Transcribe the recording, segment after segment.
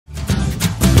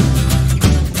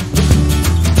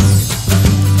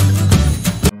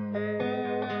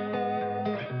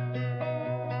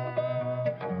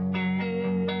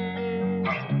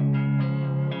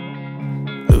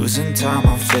time,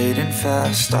 I'm fading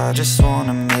fast. I just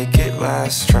wanna make it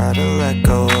last. Try to let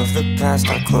go of the past.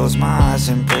 I close my eyes,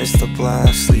 embrace the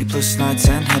blast. Sleepless nights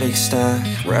and headache stack.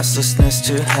 Restlessness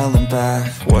to hell and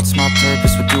back. What's my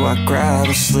purpose, what do I grab?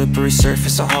 A slippery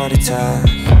surface, a heart attack.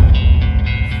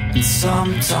 And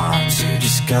sometimes you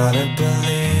just gotta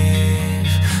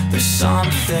believe there's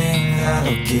something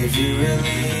that'll give you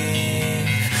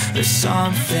relief. There's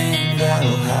something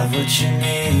that'll have what you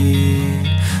need,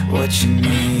 what you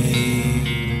need.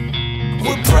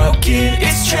 We're broken,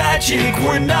 it's tragic,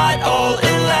 we're not all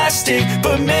elastic,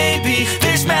 but maybe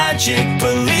there's magic,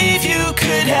 believe you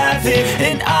could have it.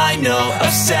 And I know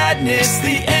of sadness,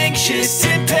 the anxious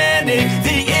and panic,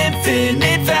 the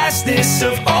infinite vastness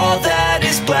of all that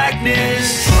is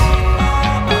blackness.